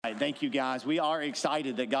Thank you, guys. We are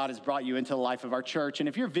excited that God has brought you into the life of our church. And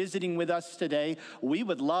if you're visiting with us today, we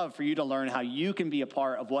would love for you to learn how you can be a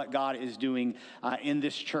part of what God is doing in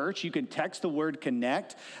this church. You can text the word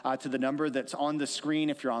CONNECT to the number that's on the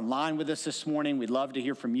screen. If you're online with us this morning, we'd love to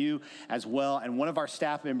hear from you as well. And one of our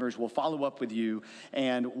staff members will follow up with you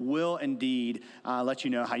and will indeed let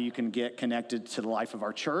you know how you can get connected to the life of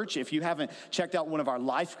our church. If you haven't checked out one of our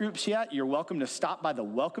life groups yet, you're welcome to stop by the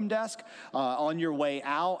welcome desk on your way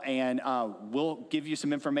out. And we'll give you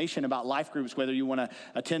some information about life groups, whether you want to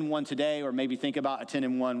attend one today or maybe think about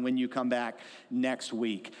attending one when you come back next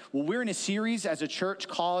week. Well, we're in a series as a church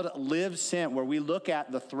called Live Sent, where we look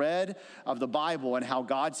at the thread of the Bible and how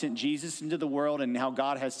God sent Jesus into the world and how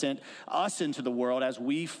God has sent us into the world as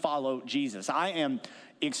we follow Jesus. I am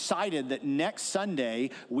excited that next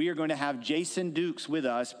Sunday we are going to have Jason Dukes with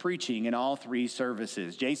us preaching in all three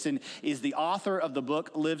services. Jason is the author of the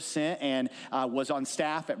book Live Sent and was on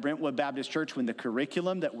staff at Brentwood Baptist Church when the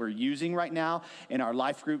curriculum that we're using right now in our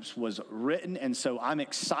life groups was written. And so I'm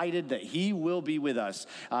excited that he will be with us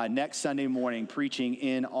next Sunday morning preaching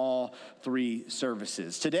in all three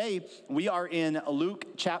services. Today we are in Luke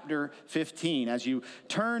chapter 15. As you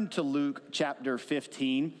turn to Luke chapter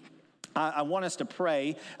 15, I want us to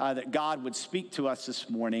pray that God would speak to us this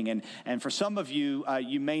morning. And for some of you,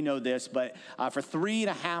 you may know this, but for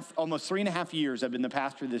almost 3.5 years, I've been the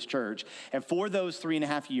pastor of this church. And for those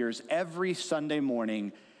 3.5 years, every Sunday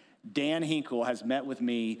morning, Dan Hinkle has met with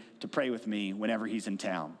me to pray with me whenever he's in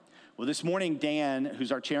town. Well, this morning, Dan,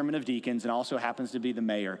 who's our chairman of deacons and also happens to be the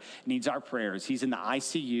mayor, needs our prayers. He's in the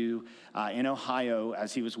ICU in Ohio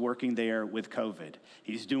as he was working there with COVID.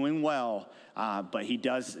 He's doing well, but he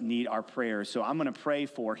does need our prayers. So I'm going to pray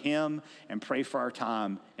for him and pray for our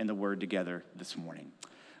time in the Word together this morning.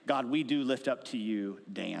 God, we do lift up to you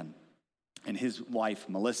Dan and his wife,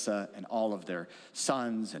 Melissa, and all of their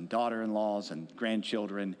sons and daughter-in-laws and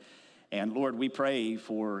grandchildren. And Lord, we pray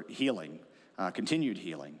for healing, continued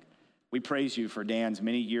healing. We praise you for Dan's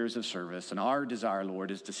many years of service, and our desire,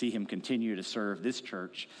 Lord, is to see him continue to serve this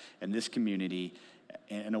church and this community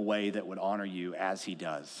in a way that would honor you as he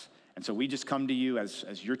does. And so we just come to you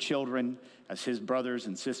as your children, as his brothers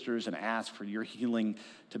and sisters, and ask for your healing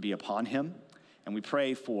to be upon him. And we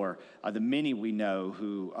pray for the many we know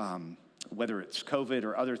who, whether it's COVID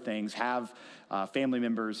or other things, have family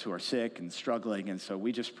members who are sick and struggling. And so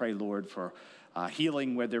we just pray, Lord, for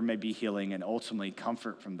healing where there may be healing, and ultimately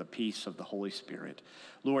comfort from the peace of the Holy Spirit.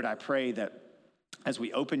 Lord, I pray that as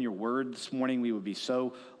we open your word this morning, we would be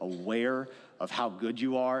so aware of how good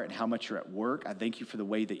you are and how much you're at work. I thank you for the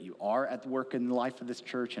way that you are at work in the life of this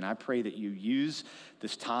church, and I pray that you use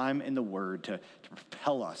this time in the word to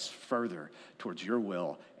propel us further towards your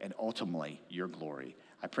will and ultimately your glory.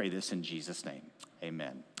 I pray this in Jesus' name.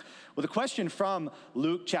 Amen. Well, the question from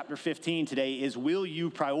Luke chapter 15 today is, will you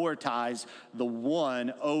prioritize the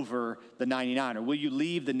one over the 99? Or will you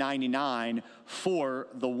leave the 99 for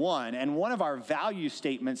the one? And one of our value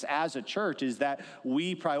statements as a church is that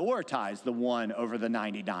we prioritize the one over the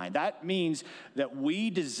 99. That means that we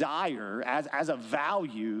desire as a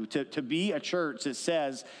value to be a church that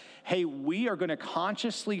says, hey, we are going to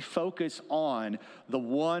consciously focus on the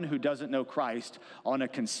one who doesn't know Christ on a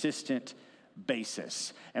consistent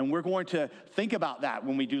basis. And we're going to think about that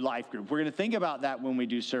when we do life group. We're going to think about that when we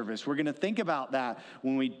do service. We're going to think about that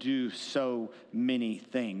when we do so many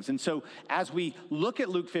things. And so as we look at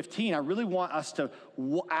Luke 15, I really want us to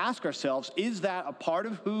ask ourselves, is that a part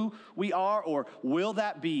of who we are, or will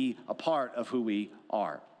that be a part of who we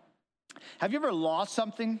are? Have you ever lost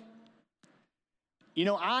something? You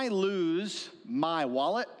know, I lose my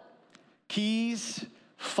wallet, keys,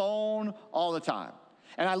 phone all the time.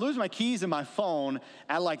 And I lose my keys and my phone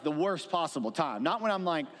at like the worst possible time. Not when I'm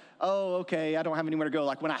like, oh, okay, I don't have anywhere to go,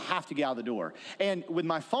 like when I have to get out of the door. And with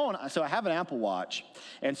my phone, so I have an Apple Watch,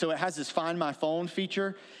 and so it has this Find My Phone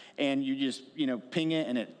feature, and you just, ping it,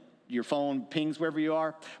 and your phone pings wherever you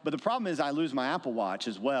are. But the problem is I lose my Apple Watch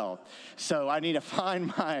as well. So I need to find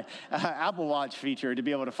my Apple Watch feature to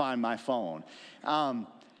be able to find my phone.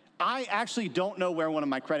 I actually don't know where one of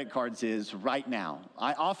my credit cards is right now.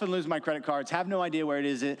 I often lose my credit cards, have no idea where it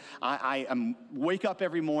is. I wake up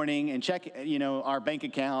every morning and check, our bank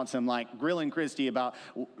accounts. I'm like grilling Christy about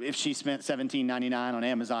if she spent $17.99 on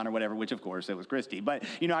Amazon or whatever, which of course it was Christy. But,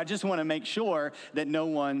 I just want to make sure that no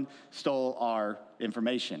one stole our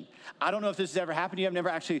information. I don't know if this has ever happened to you. I've never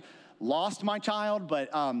actually lost my child,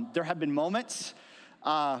 but there have been moments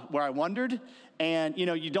where I wondered. And,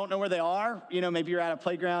 you don't know where they are. Maybe you're at a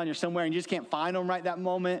playground, you're somewhere, and you just can't find them right that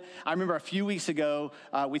moment. I remember a few weeks ago,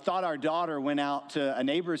 we thought our daughter went out to a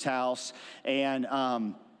neighbor's house and,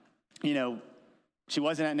 She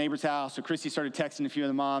wasn't at neighbor's house, so Christy started texting a few of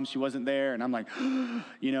the moms. She wasn't there, and I'm like, and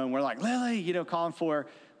we're like, Lily, calling for her.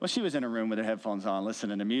 Well, she was in her room with her headphones on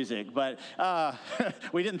listening to music, but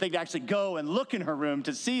we didn't think to actually go and look in her room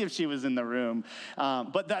to see if she was in the room.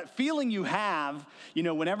 But that feeling you have,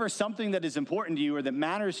 whenever something that is important to you or that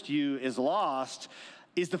matters to you is lost,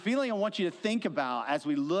 is the feeling I want you to think about as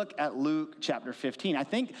we look at Luke chapter 15. I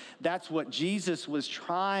think that's what Jesus was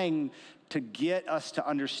trying to get us to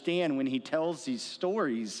understand when he tells these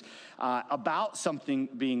stories about something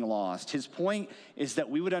being lost. His point is that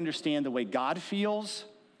we would understand the way God feels,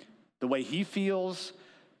 the way he feels,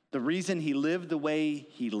 the reason he lived the way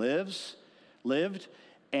he lived,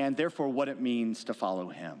 and therefore what it means to follow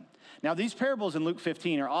him. Now, these parables in Luke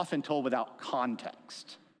 15 are often told without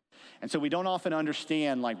context. And so we don't often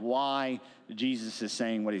understand why Jesus is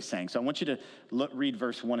saying what he's saying. So I want you to read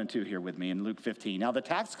verse 1 and 2 here with me in Luke 15. Now the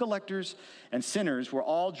tax collectors and sinners were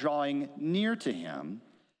all drawing near to him,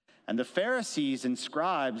 and the Pharisees and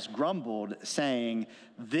scribes grumbled, saying,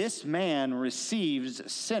 "This man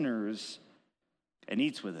receives sinners and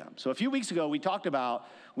eats with them." So a few weeks ago, we talked about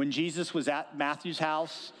when Jesus was at Matthew's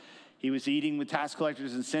house. He was eating with tax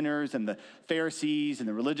collectors and sinners, and the Pharisees and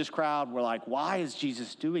the religious crowd were like, why is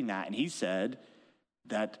Jesus doing that? And he said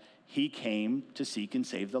that he came to seek and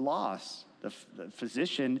save the lost. The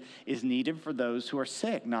physician is needed for those who are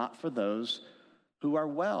sick, not for those who are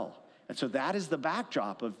well. And so that is the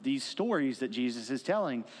backdrop of these stories that Jesus is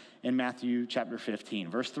telling in Matthew chapter 15.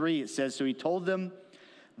 Verse 3, it says, "So he told them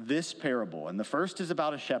this parable, and the first is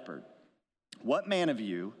about a shepherd. What man of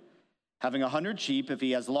you, having 100 sheep, if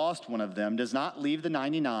he has lost one of them, does not leave the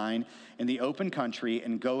 99 in the open country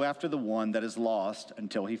and go after the one that is lost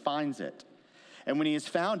until he finds it? And when he has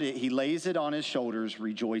found it, he lays it on his shoulders,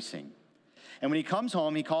 rejoicing. And when he comes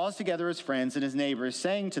home, he calls together his friends and his neighbors,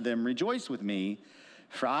 saying to them, 'Rejoice with me,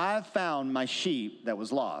 for I have found my sheep that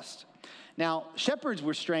was lost.'" Now, shepherds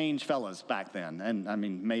were strange fellas back then,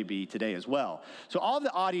 and maybe today as well. So all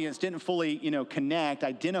the audience didn't fully,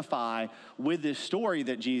 identify with this story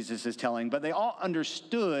that Jesus is telling, but they all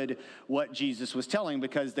understood what Jesus was telling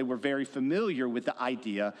because they were very familiar with the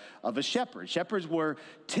idea of a shepherd. Shepherds were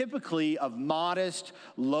typically of modest,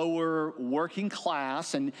 lower working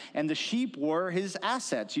class, and the sheep were his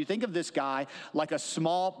assets. You think of this guy like a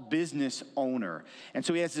small business owner. And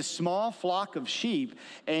so he has this small flock of sheep,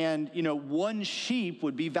 and, one sheep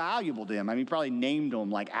would be valuable to him. He probably named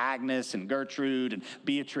them like Agnes and Gertrude and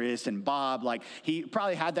Beatrice and Bob. He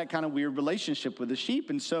probably had that kind of weird relationship with the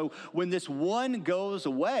sheep. And so when this one goes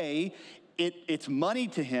away, it's money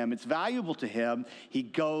to him, it's valuable to him. He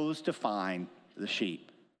goes to find the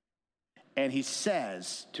sheep. And he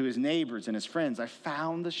says to his neighbors and his friends, "I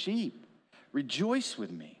found the sheep. Rejoice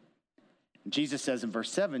with me." And Jesus says in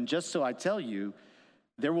verse 7, "Just so I tell you,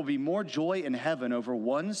 there will be more joy in heaven over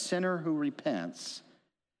one sinner who repents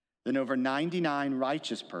than over 99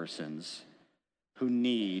 righteous persons who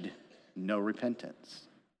need no repentance."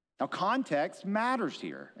 Now, context matters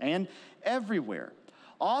here and everywhere.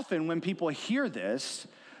 Often when people hear this,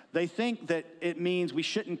 they think that it means we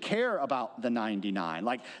shouldn't care about the 99.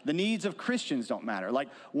 The needs of Christians don't matter.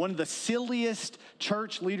 One of the silliest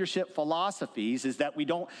church leadership philosophies is that we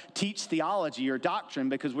don't teach theology or doctrine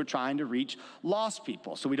because we're trying to reach lost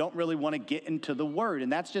people. So we don't really want to get into the word.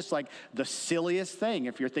 And that's just the silliest thing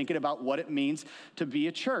if you're thinking about what it means to be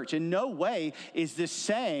a church. In no way is this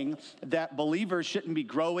saying that believers shouldn't be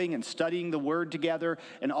growing and studying the word together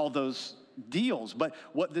and all those deals. But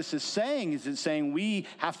what this is saying is it's saying we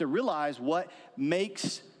have to realize what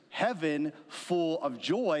makes heaven full of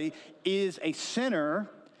joy is a sinner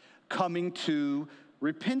coming to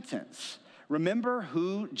repentance. Remember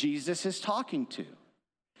who Jesus is talking to.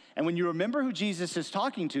 And when you remember who Jesus is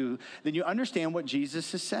talking to, then you understand what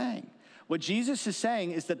Jesus is saying. What Jesus is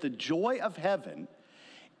saying is that the joy of heaven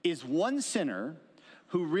is one sinner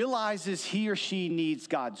who realizes he or she needs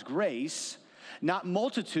God's grace, not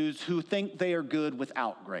multitudes who think they are good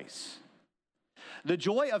without grace. The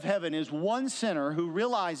joy of heaven is one sinner who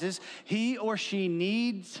realizes he or she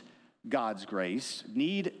needs God's grace,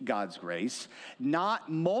 not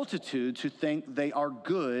multitudes who think they are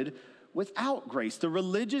good without grace. The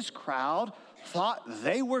religious crowd thought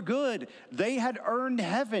they were good. They had earned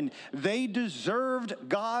heaven. They deserved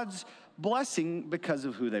God's blessing because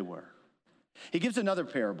of who they were. He gives another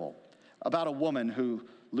parable about a woman who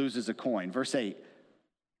loses a coin. Verse 8,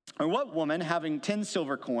 "Or what woman, having 10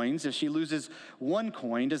 silver coins, if she loses one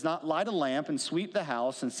coin, does not light a lamp and sweep the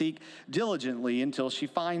house and seek diligently until she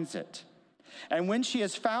finds it? And when she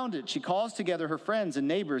has found it, she calls together her friends and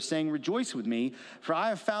neighbors, saying, 'Rejoice with me, for I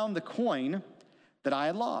have found the coin that I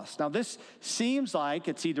had lost. Now, this seems like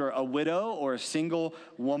it's either a widow or a single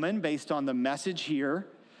woman based on the message here.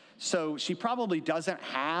 So she probably doesn't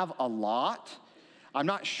have a lot. I'm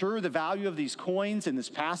not sure the value of these coins in this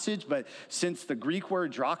passage, but since the Greek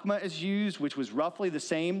word drachma is used, which was roughly the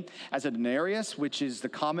same as a denarius, which is the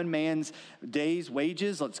common man's day's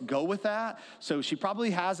wages, let's go with that. So she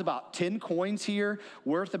probably has about 10 coins here,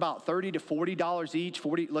 worth about $30 to $40 each,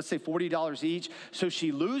 let's say $40 each. So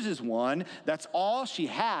she loses one. That's all she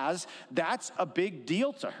has. That's a big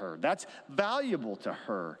deal to her. That's valuable to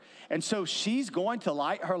her. And so she's going to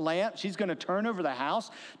light her lamp. She's going to turn over the house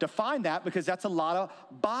to find that, because that's a lot of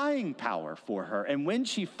buying power for her. And when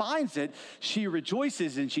she finds it, she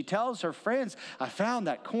rejoices and she tells her friends, I found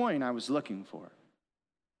that coin I was looking for.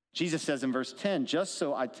 Jesus says in verse 10, just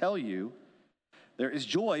so I tell you, there is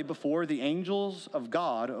joy before the angels of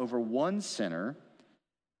God over one sinner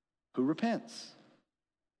who repents.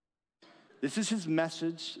 This is his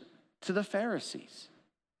message to the Pharisees.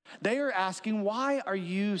 They are asking, why are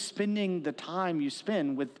you spending the time you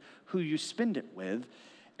spend with who you spend it with?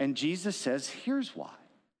 And Jesus says, here's why.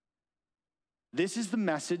 This is the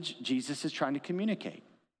message Jesus is trying to communicate.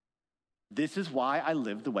 This is why I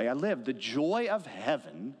live the way I live. The joy of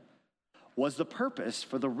heaven was the purpose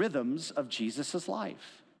for the rhythms of Jesus'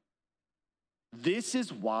 life. This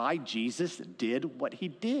is why Jesus did what he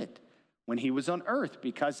did when he was on earth,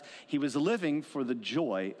 because he was living for the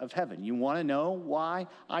joy of heaven. You want to know why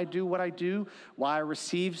I do what I do? Why I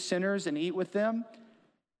receive sinners and eat with them?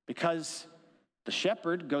 Because the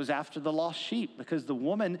shepherd goes after the lost sheep, because the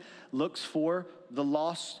woman looks for the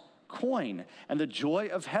lost coin. And the joy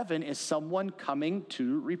of heaven is someone coming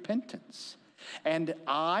to repentance. And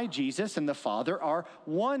I, Jesus, and the Father are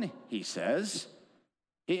one, he says.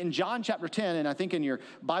 In John chapter 10, and I think in your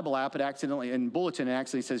Bible app, in bulletin, it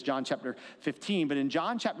actually says John chapter 15. But in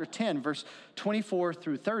John chapter 10, verse 24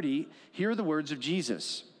 through 30, here are the words of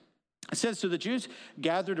Jesus. It says, so the Jews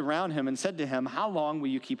gathered around him and said to him, how long will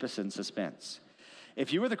you keep us in suspense?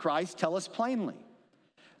 If you are the Christ, tell us plainly.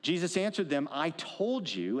 Jesus answered them, I told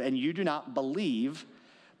you, and you do not believe.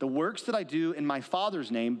 The works that I do in my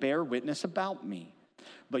Father's name bear witness about me.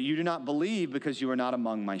 But you do not believe because you are not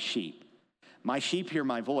among my sheep. My sheep hear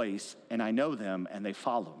my voice, and I know them, and they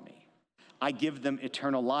follow me. I give them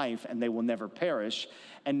eternal life, and they will never perish,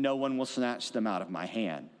 and no one will snatch them out of my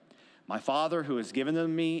hand. My Father who has given them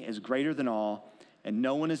to me is greater than all, and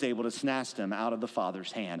no one is able to snatch them out of the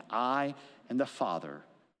Father's hand. I and the Father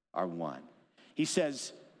are one. He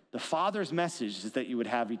says, the Father's message is that you would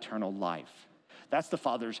have eternal life. That's the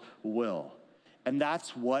Father's will, and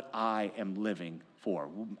that's what I am living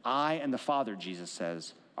for. I and the Father, Jesus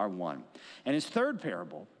says, are one. And his third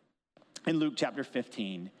parable in Luke chapter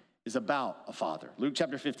 15 is about a father. Luke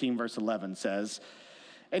chapter 15 verse 11 says,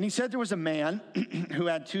 and he said there was a man who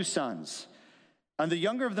had 2 sons. And the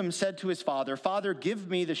younger of them said to his father, Father, give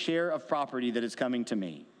me the share of property that is coming to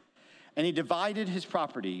me. And he divided his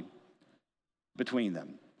property between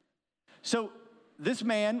them. So this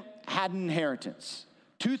man had an inheritance.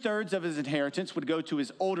 2/3 of his inheritance would go to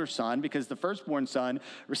his older son, because the firstborn son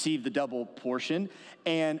received the double portion,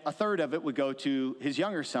 and 1/3 of it would go to his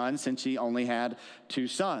younger son, since he only had 2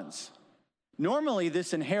 sons. Normally,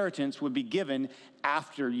 this inheritance would be given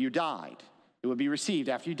after you died. It would be received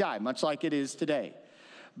after you died, much like it is today.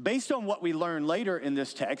 Based on what we learn later in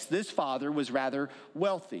this text, this father was rather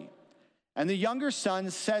wealthy. And the younger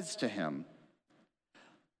son says to him,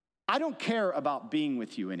 I don't care about being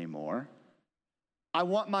with you anymore. I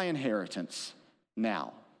want my inheritance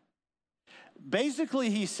now. Basically,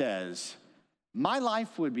 he says, my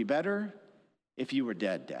life would be better if you were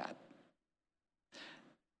dead, Dad.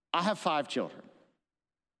 I have 5 children.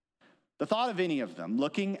 The thought of any of them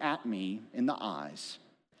looking at me in the eyes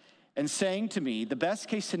and saying to me, the best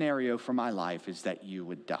case scenario for my life is that you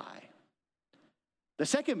would die. The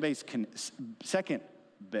second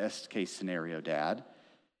best case scenario, Dad,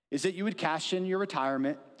 is that you would cash in your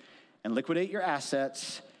retirement and liquidate your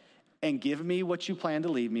assets and give me what you plan to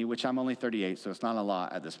leave me, which I'm only 38, so it's not a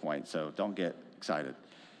lot at this point, so don't get excited.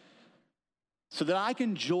 So that I can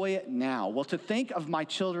enjoy it now. Well, to think of my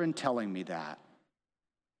children telling me that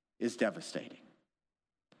is devastating.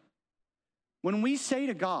 When we say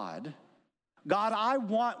to God, God, I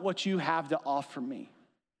want what you have to offer me.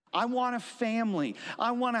 I want a family.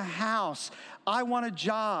 I want a house. I want a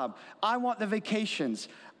job. I want the vacations.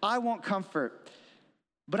 I want comfort.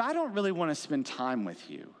 But I don't really want to spend time with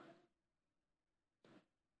you.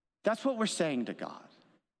 That's what we're saying to God.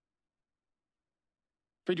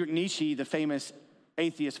 Friedrich Nietzsche, the famous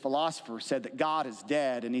atheist philosopher said that God is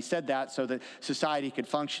dead, and he said that so that society could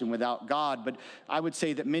function without God. But I would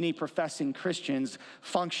say that many professing Christians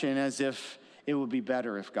function as if it would be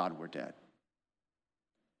better if God were dead.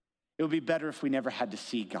 It would be better if we never had to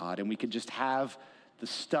see God and we could just have the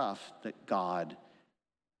stuff that God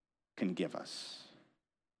can give us.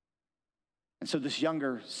 And so this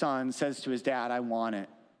younger son says to his dad, I want it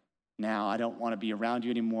now. I don't want to be around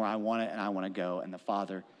you anymore. I want it and I want to go. And the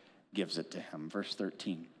father gives it to him. Verse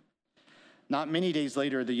 13. Not many days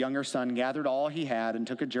later, the younger son gathered all he had and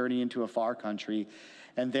took a journey into a far country.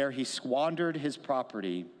 And there he squandered his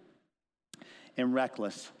property in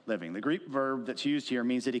reckless living. The Greek verb that's used here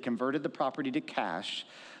means that he converted the property to cash.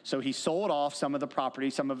 So he sold off some of the property,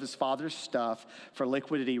 some of his father's stuff for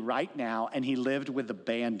liquidity right now, and he lived with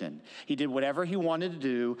abandon. He did whatever he wanted to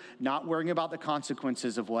do, not worrying about the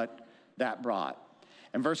consequences of what that brought.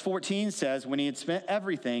 And verse 14 says, when he had spent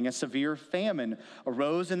everything, a severe famine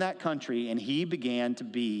arose in that country, and he began to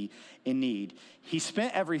be in need. He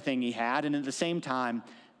spent everything he had, and at the same time,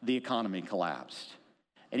 the economy collapsed.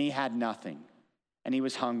 And he had nothing. And he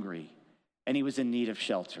was hungry, and he was in need of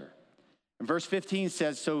shelter. And verse 15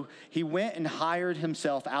 says, so he went and hired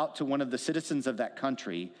himself out to one of the citizens of that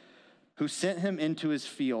country, who sent him into his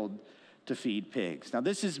field to feed pigs. Now,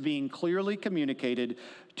 this is being clearly communicated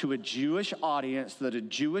to a Jewish audience that a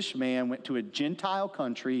Jewish man went to a Gentile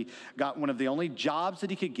country, got one of the only jobs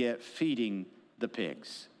that he could get, feeding the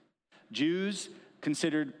pigs. Jews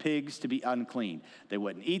considered pigs to be unclean. They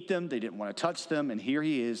wouldn't eat them. They didn't want to touch them. And here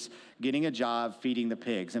he is getting a job feeding the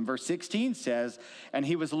pigs. And verse 16 says, and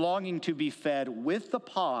he was longing to be fed with the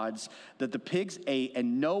pods that the pigs ate,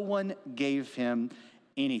 and no one gave him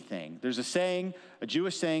anything. There's a saying, a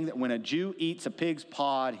Jewish saying, that when a Jew eats a pig's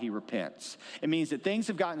pod, he repents. It means that things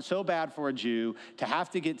have gotten so bad for a Jew to have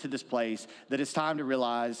to get to this place that it's time to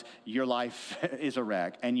realize your life is a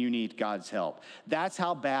wreck and you need God's help. That's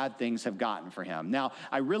how bad things have gotten for him. Now,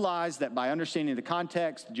 I realize that by understanding the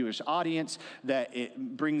context, the Jewish audience, that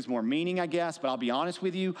it brings more meaning, I guess, but I'll be honest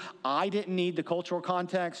with you, I didn't need the cultural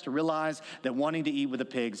context to realize that wanting to eat with the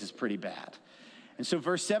pigs is pretty bad. And so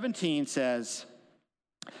verse 17 says,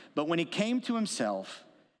 but when he came to himself,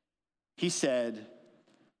 he said,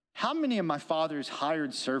 how many of my father's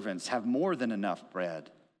hired servants have more than enough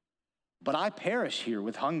bread? But I perish here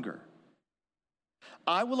with hunger.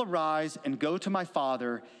 I will arise and go to my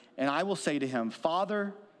father, and I will say to him,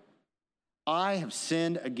 Father, I have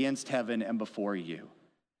sinned against heaven and before you.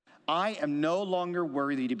 I am no longer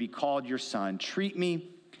worthy to be called your son. Treat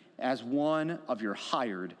me as one of your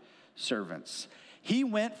hired servants. He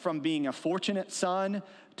went from being a fortunate son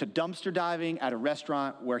to dumpster diving at a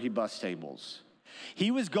restaurant where he bussed tables.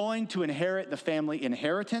 He was going to inherit the family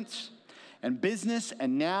inheritance and business,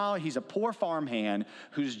 and now he's a poor farmhand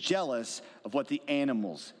who's jealous of what the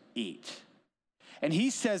animals eat. And he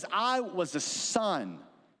says, I was a son,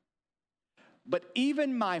 but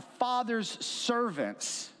even my father's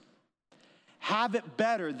servants have it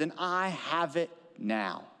better than I have it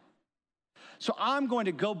now. So I'm going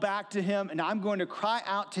to go back to him and I'm going to cry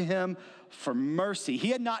out to him for mercy.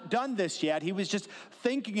 He had not done this yet. He was just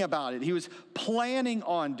thinking about it. He was planning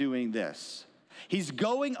on doing this. He's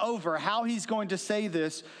going over how he's going to say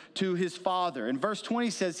this to his father. And verse 20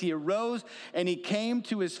 says, he arose and he came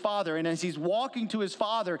to his father. And as he's walking to his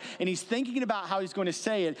father and he's thinking about how he's going to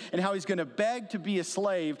say it and how he's going to beg to be a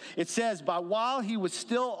slave, it says, but while he was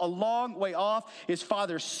still a long way off, his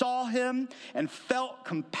father saw him and felt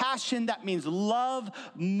compassion. That means love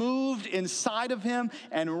moved inside of him,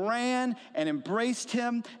 and ran and embraced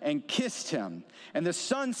him and kissed him. And the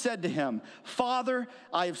son said to him, Father,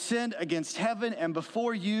 I have sinned against heaven and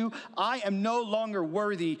before you. I am no longer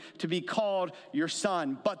worthy to be called your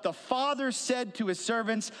son. But the father said to his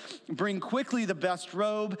servants, bring quickly the best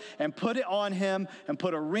robe and put it on him, and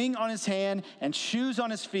put a ring on his hand and shoes on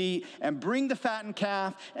his feet, and bring the fattened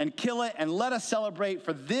calf and kill it, and let us celebrate.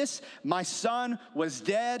 For this my son was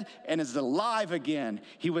dead and is alive again.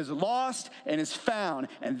 He was lost and is found.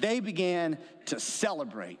 And they began to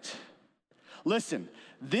celebrate. Listen,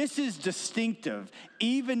 this is distinctive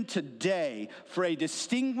even today for a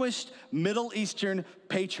distinguished Middle Eastern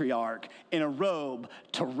patriarch in a robe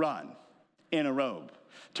to run. In a robe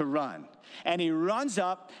to run. And he runs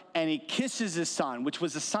up and he kisses his son, which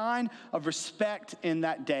was a sign of respect in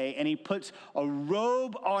that day. And he puts a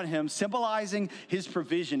robe on him, symbolizing his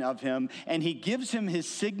provision of him. And he gives him his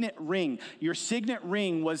signet ring. Your signet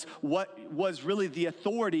ring was what was really the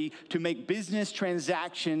authority to make business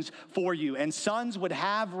transactions for you. And sons would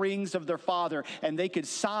have rings of their father, and they could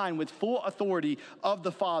sign with full authority of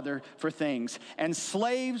the father for things. And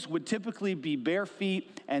slaves would typically be bare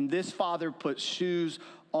feet, and this father put shoes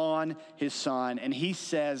on his son, and he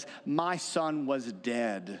says, my son was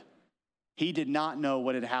dead. He did not know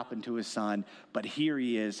what had happened to his son, but here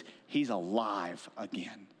he is. He's alive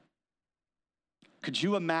again. Could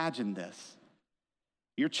you imagine this?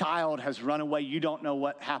 Your child has run away. You don't know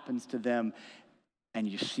what happens to them, and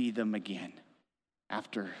you see them again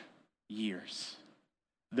after years.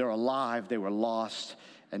 They're alive, they were lost,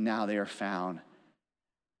 and now they are found.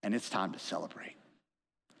 And it's time to celebrate.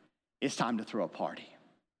 It's time to throw a party.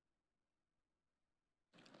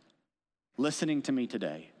 Listening to me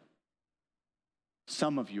today,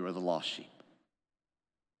 some of you are the lost sheep.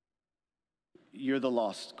 You're the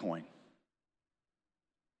lost coin.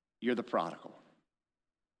 You're the prodigal.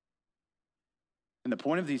 And the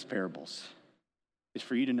point of these parables is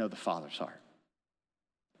for you to know the Father's heart,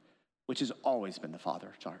 which has always been the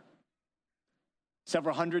Father's heart.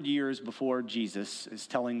 Several hundred years before Jesus is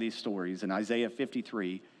telling these stories, in Isaiah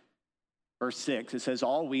 53, verse 6, it says,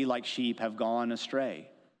 all we like sheep have gone astray.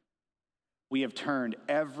 We have turned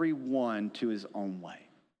every one to his own way.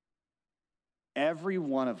 Every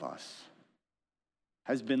one of us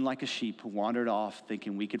has been like a sheep who wandered off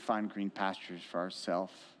thinking we could find green pastures for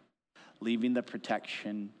ourselves, leaving the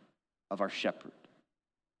protection of our shepherd.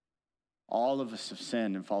 All of us have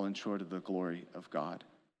sinned and fallen short of the glory of God.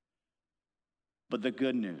 But the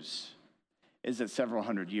good news is that several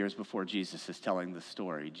hundred years before Jesus is telling the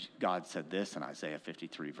story, God said this in Isaiah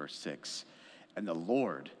 53, verse 6, and the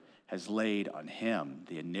Lord has laid on him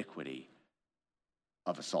the iniquity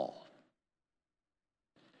of us all.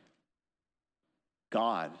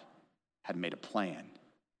 God had made a plan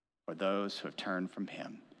for those who have turned from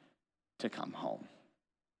him to come home.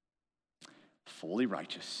 Fully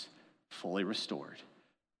righteous, fully restored,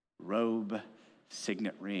 robe,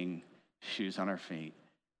 signet ring, shoes on our feet,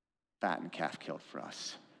 fattened calf killed for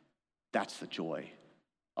us. That's the joy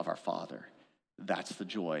of our Father. That's the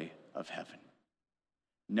joy of heaven.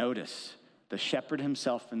 Notice, the shepherd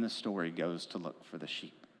himself in the story goes to look for the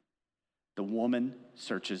sheep. The woman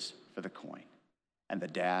searches for the coin, and the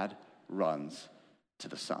dad runs to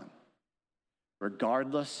the son.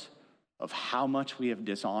 Regardless of how much we have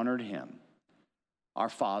dishonored him, our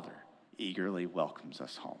Father eagerly welcomes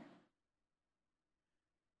us home.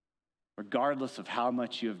 Regardless of how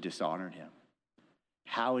much you have dishonored him,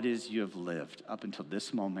 how it is you have lived up until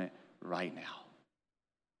this moment right now,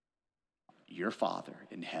 your Father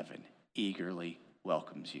in heaven eagerly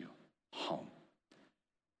welcomes you home.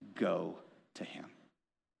 Go to him.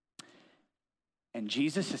 And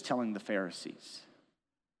Jesus is telling the Pharisees,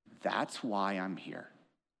 that's why I'm here.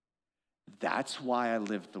 That's why I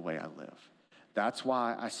live the way I live. That's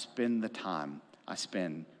why I spend the time I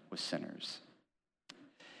spend with sinners.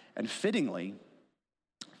 And fittingly,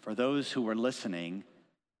 for those who were listening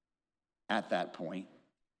at that point,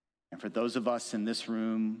 and for those of us in this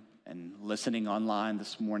room and listening online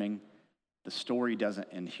this morning, the story doesn't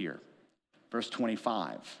end here. Verse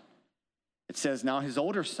 25, it says, now his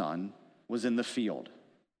older son was in the field,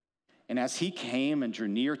 and as he came and drew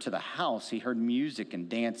near to the house, he heard music and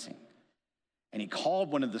dancing. And he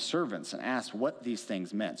called one of the servants and asked what these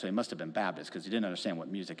things meant. So he must have been Baptist because he didn't understand what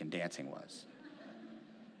music and dancing was.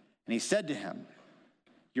 And he said to him,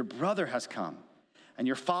 your brother has come, and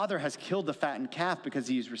your father has killed the fattened calf because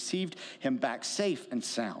he has received him back safe and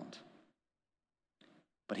sound.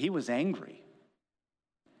 But he was angry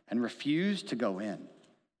and refused to go in.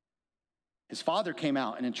 His father came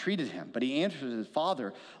out and entreated him, but he answered his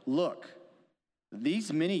father, look,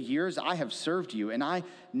 these many years I have served you, and I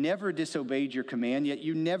never disobeyed your command, yet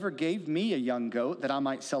you never gave me a young goat that I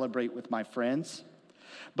might celebrate with my friends.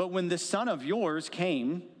 But when this son of yours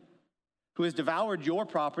came, who has devoured your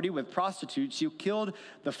property with prostitutes, you killed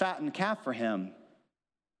the fattened calf for him.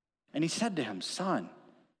 And he said to him, son,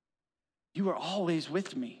 you are always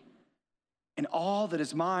with me, and all that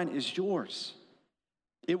is mine is yours.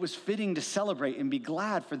 It was fitting to celebrate and be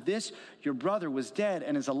glad, for this your brother was dead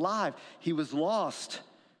and is alive. He was lost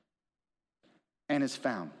and is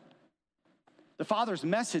found. The father's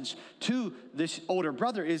message to this older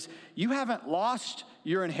brother is, you haven't lost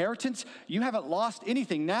your inheritance. You haven't lost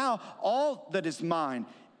anything. Now all that is mine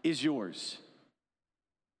is yours.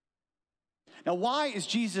 Now, why is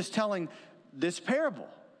Jesus telling this parable?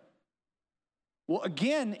 Well,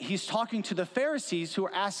 again, he's talking to the Pharisees who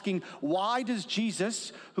are asking, why does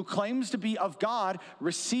Jesus, who claims to be of God,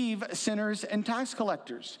 receive sinners and tax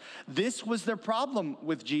collectors? This was their problem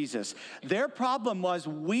with Jesus. Their problem was,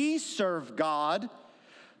 we serve God,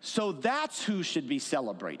 so that's who should be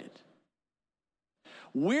celebrated.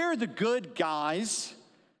 We're the good guys,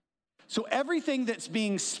 so everything that's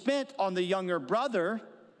being spent on the younger brother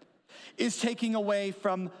is taking away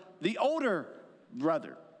from the older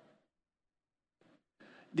brother.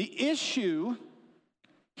 The issue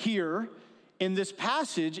here in this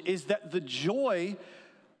passage is that the joy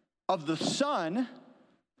of the son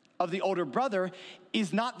of the older brother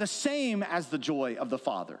is not the same as the joy of the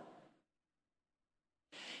father.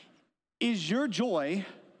 Is your joy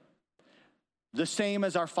the same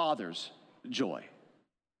as our Father's joy?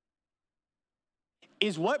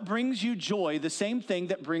 Is what brings you joy the same thing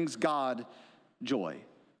that brings God joy?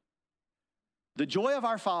 The joy of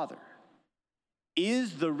our Father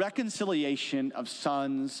is the reconciliation of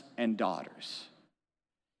sons and daughters.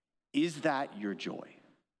 Is that your joy?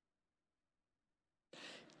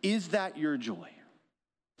 Is that your joy?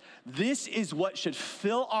 This is what should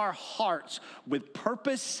fill our hearts with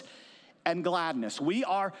purpose and gladness. We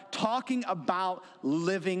are talking about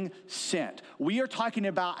living sent. We are talking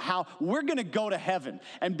about how we're going to go to heaven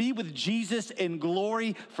and be with Jesus in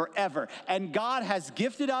glory forever. And God has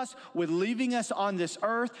gifted us with leaving us on this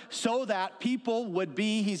earth so that people would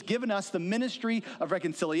be, he's given us the ministry of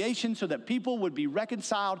reconciliation so that people would be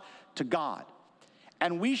reconciled to God.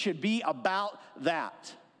 And we should be about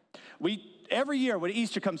that. Every year when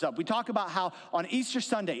Easter comes up, we talk about how on Easter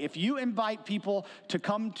Sunday, if you invite people to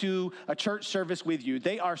come to a church service with you,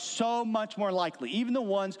 they are so much more likely, even the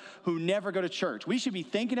ones who never go to church. We should be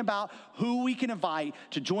thinking about who we can invite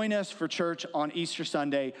to join us for church on Easter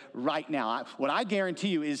Sunday right now. What I guarantee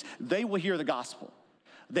you is they will hear the gospel.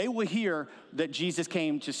 They will hear that Jesus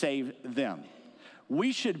came to save them.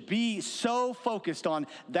 We should be so focused on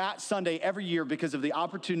that Sunday every year because of the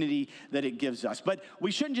opportunity that it gives us. But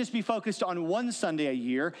we shouldn't just be focused on one Sunday a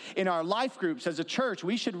year. In our life groups as a church,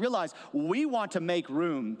 we should realize we want to make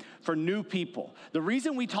room for new people. The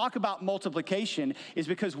reason we talk about multiplication is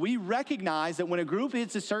because we recognize that when a group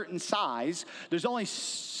hits a certain size, there's only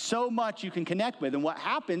so much you can connect with. And what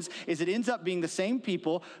happens is it ends up being the same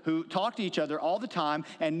people who talk to each other all the time,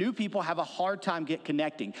 and new people have a hard time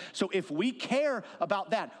connecting. So if we care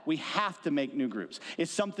about that, we have to make new groups.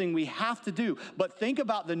 It's something we have to do. But think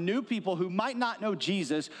about the new people who might not know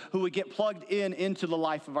Jesus, who would get plugged into the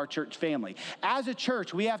life of our church family. As a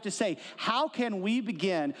church, we have to say, how can we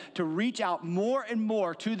begin to reach out more and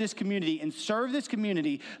more to this community and serve this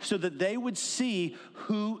community so that they would see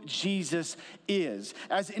who Jesus is?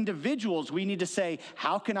 As individuals, we need to say,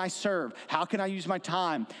 how can I serve? How can I use my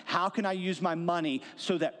time? How can I use my money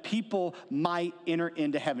so that people might enter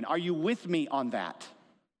into heaven? Are you with me on that?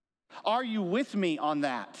 Are you with me on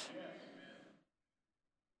that?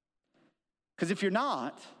 Because if you're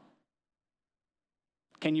not,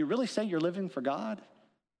 can you really say you're living for God?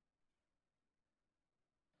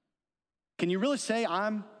 Can you really say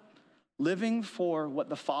I'm living for what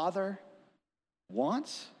the Father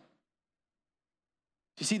wants?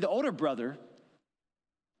 You see, the older brother,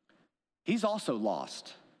 he's also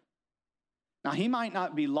lost. Now, he might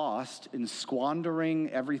not be lost in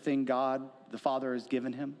squandering everything God, the Father, has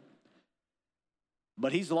given him,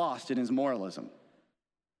 but he's lost in his moralism.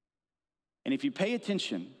 And if you pay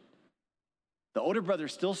attention, the older brother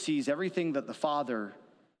still sees everything that the Father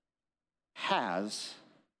has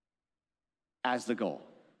as the goal,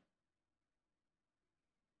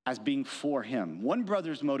 as being for him. One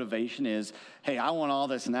brother's motivation is, hey, I want all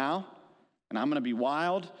this now, and I'm going to be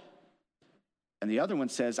wild. And the other one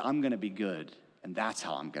says, I'm going to be good, and that's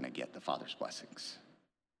how I'm going to get the Father's blessings.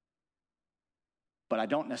 But I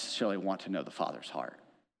don't necessarily want to know the Father's heart,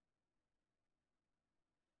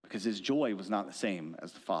 because his joy was not the same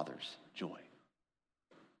as the Father's joy.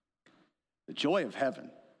 The joy of heaven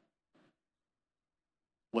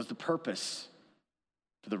was the purpose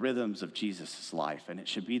for the rhythms of Jesus' life, and it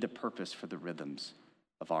should be the purpose for the rhythms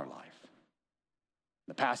of our life.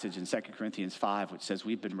 The passage in 2 Corinthians 5, which says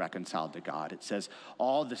we've been reconciled to God, it says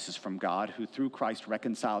all this is from God, who through Christ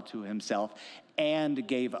reconciled to himself and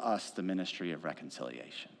gave us the ministry of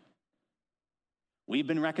reconciliation. We've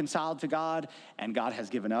been reconciled to God, and God has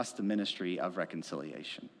given us the ministry of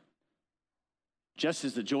reconciliation. Just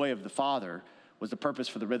as the joy of the Father was the purpose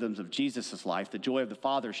for the rhythms of Jesus' life, the joy of the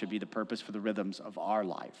Father should be the purpose for the rhythms of our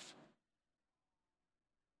life.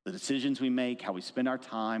 The decisions we make, how we spend our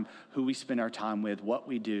time, who we spend our time with, what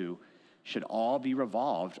we do, should all be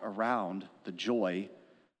revolved around the joy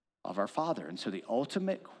of our Father. And so the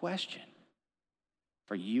ultimate question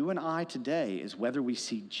for you and I today is whether we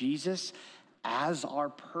see Jesus as our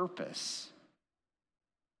purpose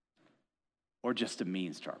or just a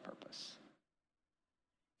means to our purpose.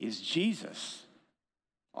 Is Jesus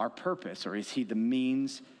our purpose, or is he the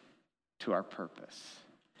means to our purpose?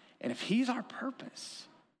 And if he's our purpose,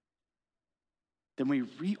 then we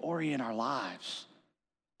reorient our lives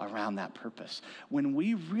around that purpose. When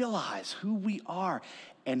we realize who we are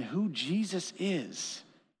and who Jesus is,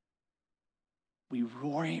 we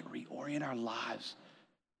reorient our lives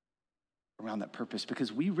around that purpose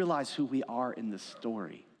because we realize who we are in this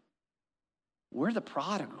story. We're the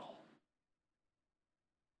prodigal.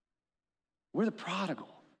 We're the prodigal.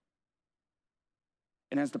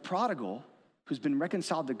 And as the prodigal who's been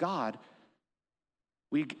reconciled to God,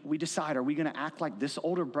 we decide, are we going to act like this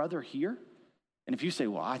older brother here? And if you say,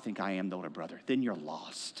 well, I think I am the older brother, then you're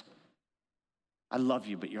lost. I love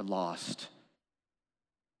you, but you're lost.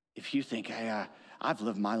 If you think, hey, I've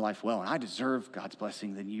lived my life well and I deserve God's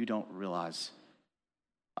blessing, then you don't realize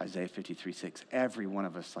Isaiah 53:6, every one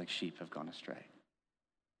of us like sheep have gone astray.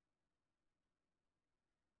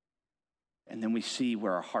 And then we see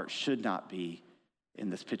where our heart should not be in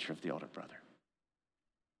this picture of the older brother.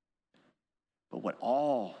 But what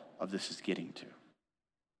all of this is getting to,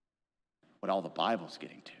 what all the Bible's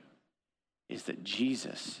getting to, is that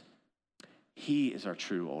Jesus, he is our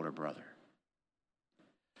true older brother.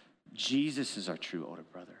 Jesus is our true older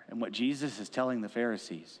brother. And what Jesus is telling the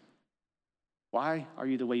Pharisees, why are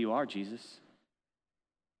you the way you are, Jesus?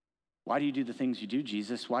 Why do you do the things you do,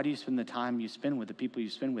 Jesus? Why do you spend the time you spend with the people you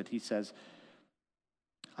spend with? He says,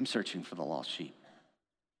 I'm searching for the lost sheep.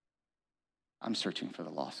 I'm searching for the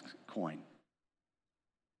lost coin.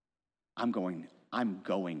 I'm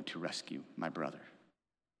going to rescue my brother.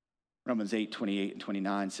 Romans 8:28 and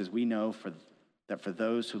 29 says, we know that for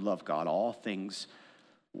those who love God, all things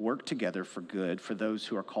work together for good, for those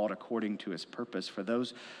who are called according to his purpose, for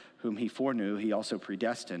those whom he foreknew, he also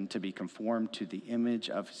predestined to be conformed to the image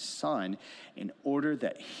of his Son, in order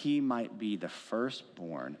that he might be the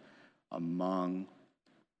firstborn among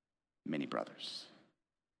many brothers.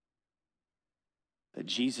 That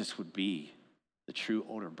Jesus would be the true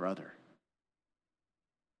older brother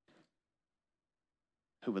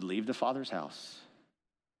who would leave the Father's house,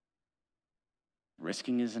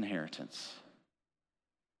 risking his inheritance,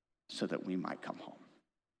 so that we might come home.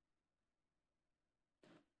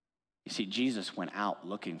 You see, Jesus went out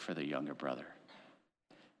looking for the younger brother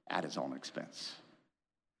at his own expense.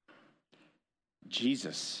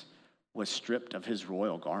 Jesus was stripped of his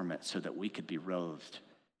royal garment so that we could be robed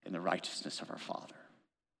in the righteousness of our Father.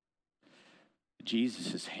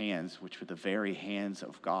 Jesus' hands, which were the very hands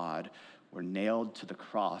of God, were nailed to the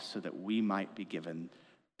cross so that we might be given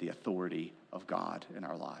the authority of God in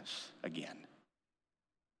our lives again.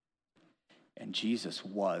 And Jesus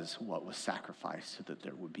was what was sacrificed so that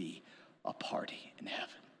there would be a party in heaven.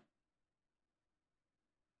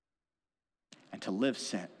 And to live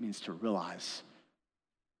sent means to realize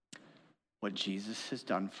what Jesus has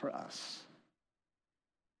done for us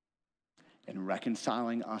in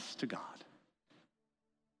reconciling us to God,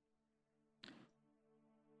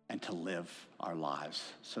 and to live our lives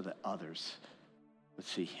so that others would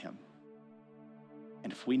see him.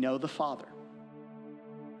 And if we know the Father,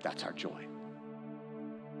 that's our joy.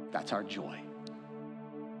 That's our joy,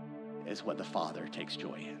 is what the Father takes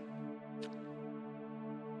joy in.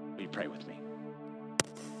 Will you pray with me?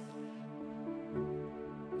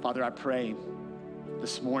 Father, I pray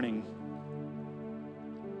this morning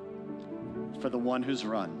for the one who's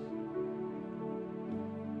run.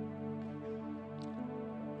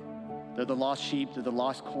 They're the lost sheep, they're the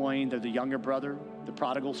lost coin, they're the younger brother, the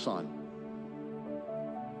prodigal son.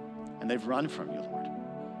 And they've run from you, Lord.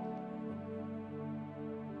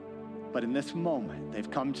 But in this moment,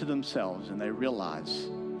 they've come to themselves and they realize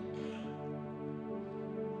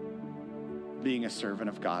being a servant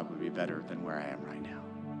of God would be better than where I am right now.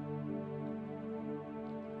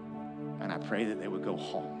 And I pray that they would go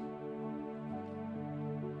home.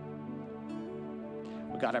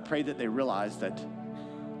 But God, I pray that they realize that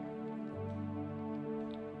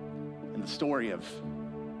in the story of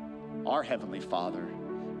our Heavenly Father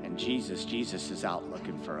and Jesus, Jesus is out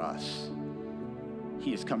looking for us.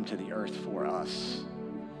 He has come to the earth for us,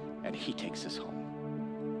 and he takes us home.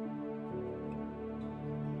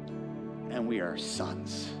 And we are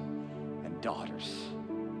sons and daughters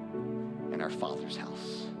in our Father's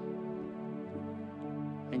house.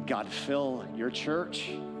 And God, fill your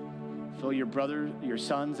church, fill your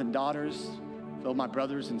sons and daughters, fill my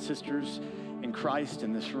brothers and sisters in Christ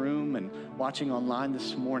in this room and watching online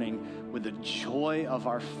this morning with the joy of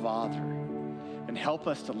our Father. And help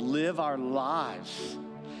us to live our lives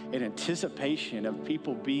in anticipation of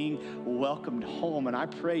people being welcomed home. And I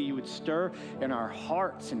pray you would stir in our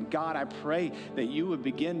hearts. And God, I pray that you would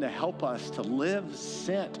begin to help us to live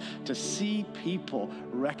sent, to see people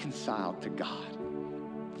reconciled to God.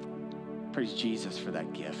 Praise Jesus for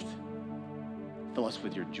that gift. Fill us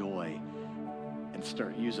with your joy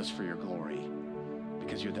and use us for your glory.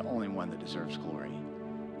 because you're the only one that deserves glory.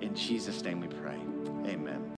 In Jesus' name we pray. Amen.